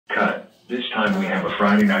This time we have a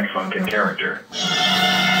Friday Night Funkin' character.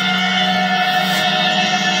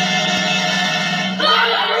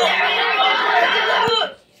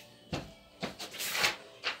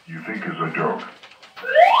 You think is a joke.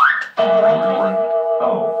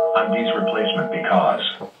 Oh, I'm D's replacement because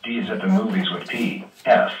D is at the movies with P,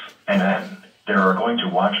 F, and N. They are going to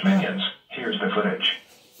watch Minions. Here's the footage.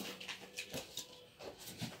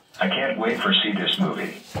 I can't wait for see this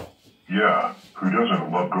movie. Yeah, who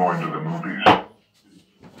doesn't love going to the movies?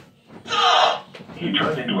 He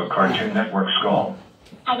turned into a Cartoon Network skull.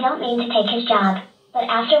 I don't mean to take his job, but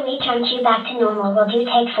after we turn you back to normal, will do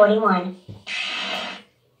take 41.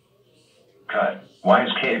 Cut. Why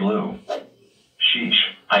is K blue?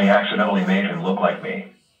 Sheesh, I accidentally made him look like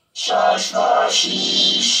me. Sheesh.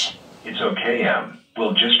 It's okay, M.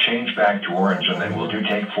 We'll just change back to orange and then we'll do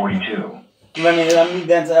take 42. Remélem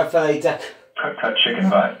mindent elfelejtek. Cut chicken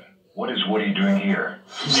butt. What is Woody doing here?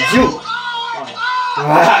 Zú!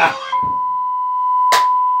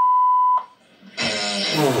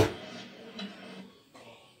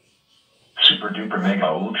 Super duper mega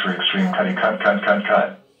ultra extreme cutty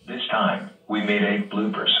cut. This time, we made 8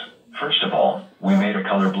 bloopers. First of all, we made a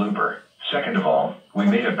color blooper. Second of all, we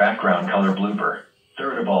made a background color blooper.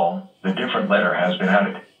 Third of all, the different letter has been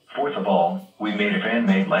added. Fourth of all, we made a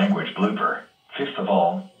fan-made language blooper. Fifth of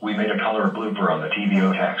all, we made a color blooper on the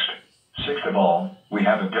TVO text. Sixth of all, we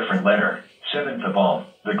have a different letter. Seventh of all,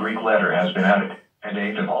 the Greek letter has been added. And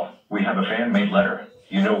eighth of all, we have a fan-made letter.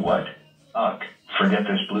 You know what? Ugh, forget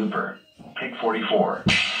this blooper. Take 44.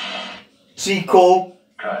 Chico.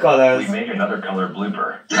 Cut. Colors. We made another color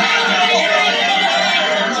blooper.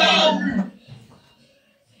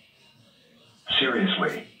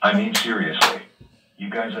 Seriously, I mean seriously. You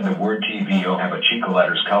guys in the word TVO have a Chico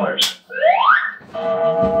letters colors.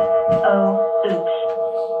 Oh, oops.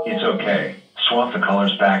 It's okay. Swap the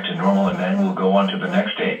colors back to normal and then we'll go on to the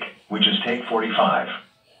next take, which is take 45.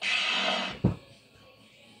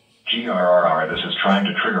 GRRR, this is trying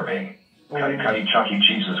to trigger me. Cutty Chucky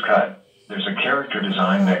Cheese's cut. There's a character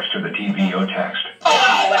design next to the TVO text.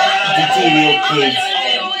 The TVOKids.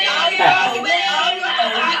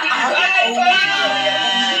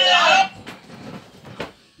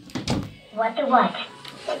 What the what?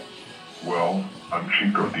 Well, I'm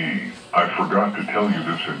Chico D. I forgot to tell you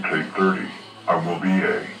this in take 30. I will be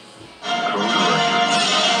a co-director.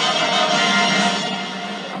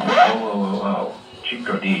 Oh.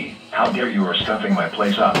 Chico D, how dare you are stuffing my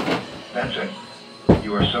place up. That's it.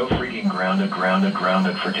 You are so freaking grounded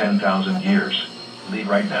for 10,000 years. Leave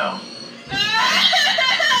right now.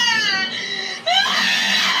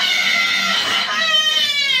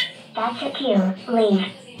 That's a cue. Leave.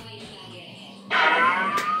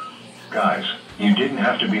 Guys, you didn't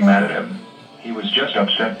have to be mad at him. He was just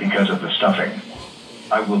upset because of the stuffing.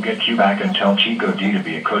 I will get you back and tell Chico D to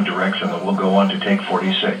be a code direct and then we'll go on to take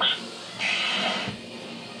 46.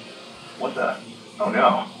 What the? Oh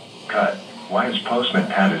no. Cut. Why is Postman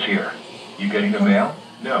Pat is here? You getting the mail?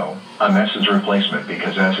 No, I'm S's replacement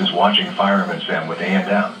because S is watching Fireman Sam with A and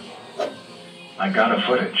down. I got a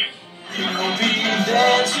footage. He'll be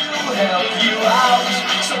there to help you out.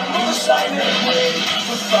 So move aside and wait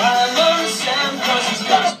for Fireman Sam 'cause he's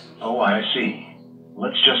got. Oh, I see.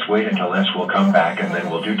 Let's just wait until S will come back and then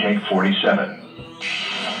we'll do take 47.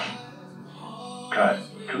 Cut.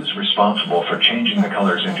 Who's responsible for changing the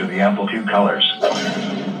colors into the amplitude colors?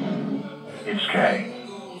 It's K.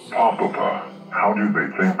 Papa, how do they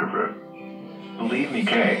think of it? Believe me,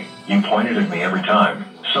 K, you pointed at me every time.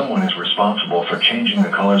 Someone is responsible for changing the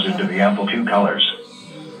colors into the amplitude colors.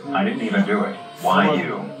 I didn't even do it. Why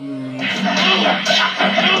you?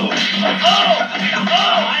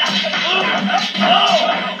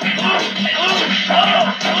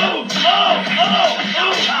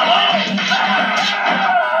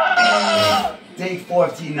 Take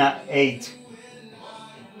 48.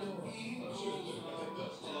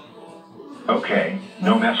 Okay,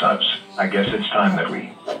 no mess-ups. I guess it's time that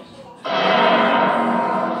we...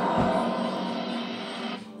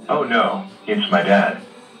 Oh no, it's my dad.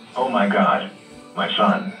 Oh my god. My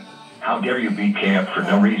son. How dare you beat K up for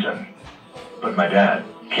no reason? But my dad,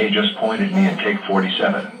 K just pointed me and take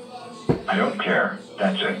 47. I don't care,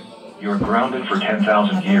 that's it. You're grounded for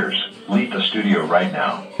 10,000 years. Leave the studio right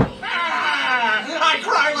now. I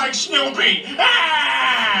cry like Snoopy.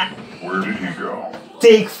 Where did he go?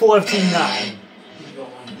 Take 49.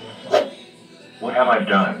 What have I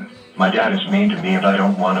done? My dad is mean to me and I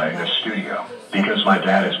don't want to in this studio, because my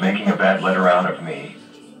dad is making a bad letter out of me.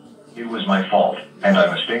 It was my fault, and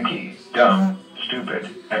I'm a stinky, dumb, stupid,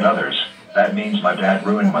 and others. That means my dad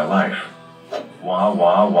ruined my life. Wah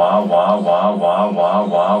wah wah wah wah wah wah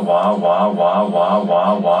wah wah wah wah wah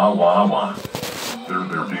wah wah wah wah.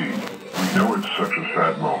 There, D. We know it's such a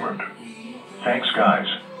sad moment. Thanks, guys.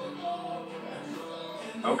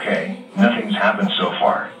 Okay, nothing's happened so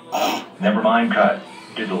far. Never mind, cut.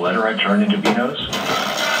 Did the letter I turn into Beano's?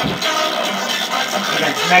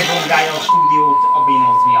 Igen, megvonulgálja a stúdiót a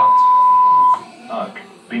Beano's miatt. Ugh,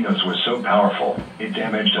 Beano's was so powerful, it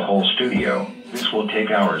damaged a whole studio. This will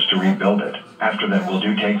take hours to rebuild it. After that, we'll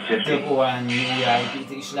do take 50. Több órányi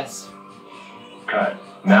újraépítés lesz. Cut.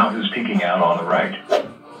 Now who's peeking out on the right?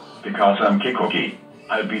 Because I'm Kikoki,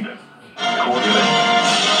 I'll be the coordinator.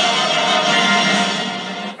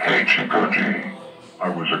 Hey, Chico D. I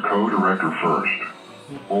was a co-director first.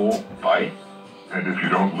 Oh, bye. And if you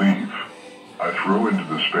don't leave, I throw into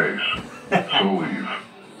the space. So leave.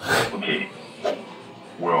 Okay,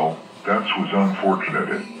 Well, that was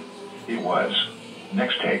unfortunate. it was.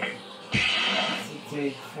 Next take.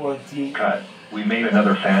 Take 40. Cut. We made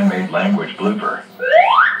another fan-made language blooper.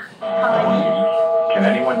 Can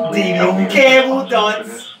anyone please tell me who's responsible for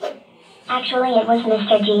this? Actually, it was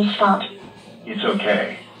Mr. G's fault. It's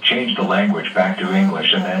okay. Change the language back to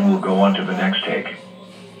English and then we'll go on to the next take.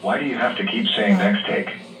 Why do you have to keep saying next take?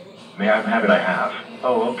 May I have it? I have.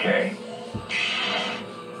 Oh, okay.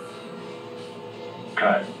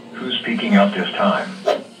 Cut. Who's peeking out this time?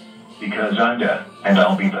 Because I'm the, and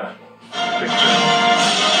I'll be the fixer.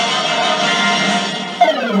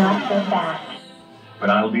 Not so fast. But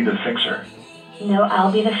I'll be the fixer. No,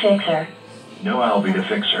 I'll be the fixer. No, I'll be the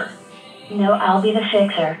fixer. No, I'll be the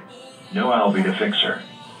fixer. No, I'll be the fixer.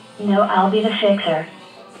 No, I'll be the fixer.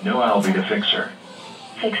 No, I'll be the fixer.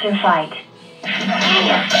 Fixer fight.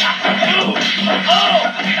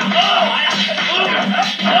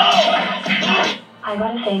 I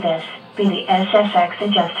gotta say this. Be the SFX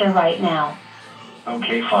adjuster right now.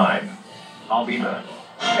 Okay, fine. I'll be the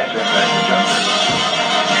SFX adjuster.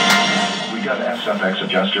 We got an SFX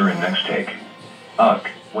adjuster in next take. Ugh,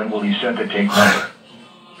 when will he set the take number?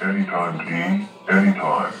 Anytime, D.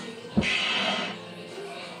 Anytime.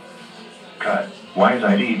 Cut. Why is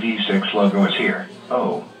IDV6 logo is here?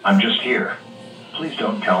 Oh, I'm just here. Please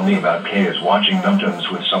don't tell me about K is watching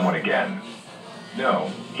Numtums with someone again.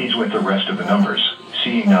 No, he's with the rest of the numbers,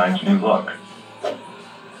 seeing 9's new look.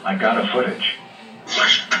 I got a footage.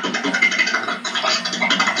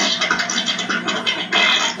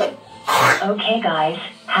 Okay guys,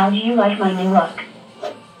 how do you like my new look?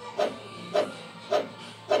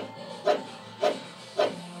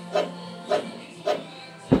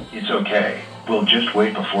 It's okay. We'll just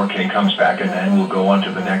wait before K comes back and then we'll go on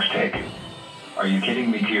to the next take. Are you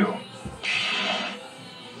kidding me, Q?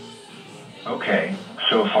 Okay,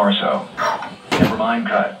 so far so. Never mind,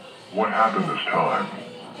 cut. What happened this time?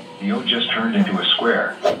 The O just turned into a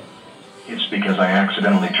square. It's because I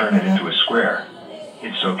accidentally turned it into a square.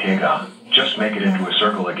 It's okay, ga. Just make it into a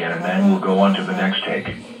circle again and then we'll go on to the next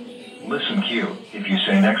take. Listen, Q, if you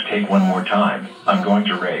say next take one more time, I'm going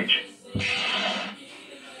to rage.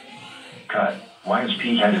 Cut. Why is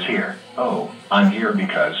P-Head is here? Oh, I'm here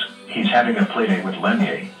because he's having a playdate with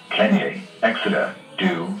Lenye, Kenye, Exeter,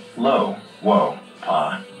 Do, Lo, Wo,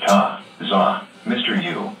 Pa, Ta, Za, Mr.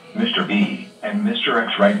 U, Mr. B, and Mr.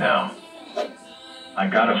 X right now. I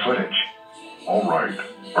got a footage. All right.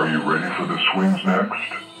 Are you ready for the swings next?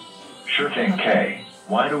 Sure thing, K.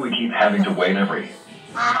 Why do we keep having to wait every...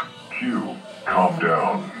 Q, calm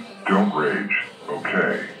down. Don't rage,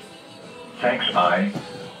 okay? Thanks, I...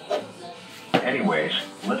 Anyways,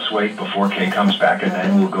 let's wait before K comes back and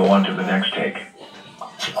then we'll go on to the next take.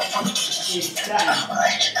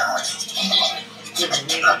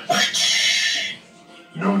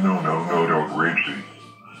 No, don't rage thee.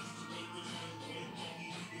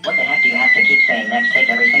 What the heck do you have to keep saying next take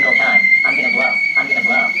every single time? I'm gonna blow. I'm gonna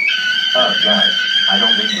blow. Guys, I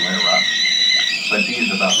don't mean to interrupt, but B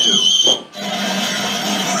is about to.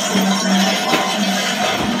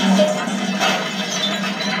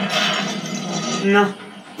 No.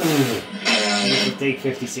 This will take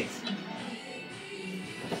 56.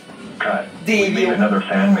 Cut. We made another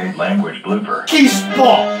fan-made language blooper.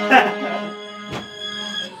 Kispo!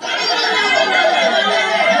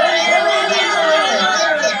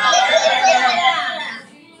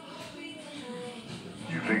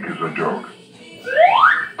 You think is a joke.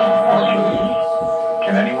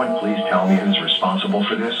 Can anyone please tell me who's responsible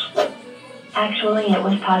for this? Actually, it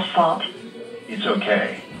was Pa's fault. It's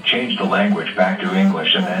okay. Change the language back to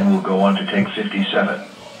English and then we'll go on to take 57.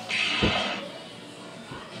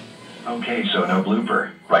 Okay, so no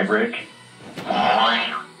blooper, right, Rick?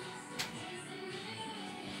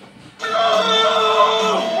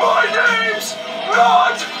 My name's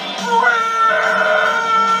not Rick!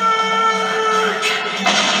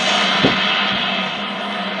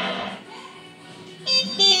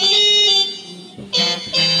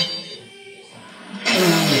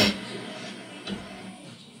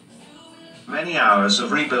 hours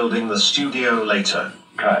of rebuilding the studio later.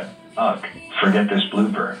 Cut. Ugh. Forget this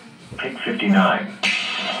blooper. Take 59.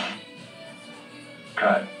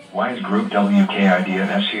 Cut. Why is group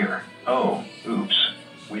WKIDNS here? Oh, oops.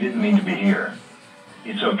 We didn't mean to be here.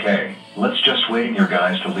 It's okay. Let's just wait your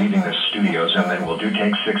guys to leaving the studios and then we'll do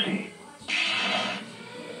take 60.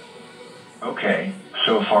 Okay,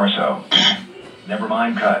 so far so. Never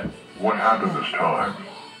mind, cut. What happened this time?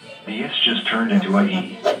 The S just turned into a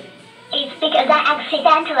E. It's because I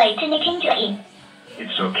accidentally turned it into E.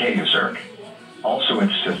 It's okay, Zerk. Also,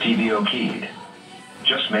 it's a TVOKid.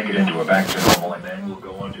 Just make it into a back to normal and then we'll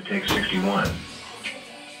go on to take 61.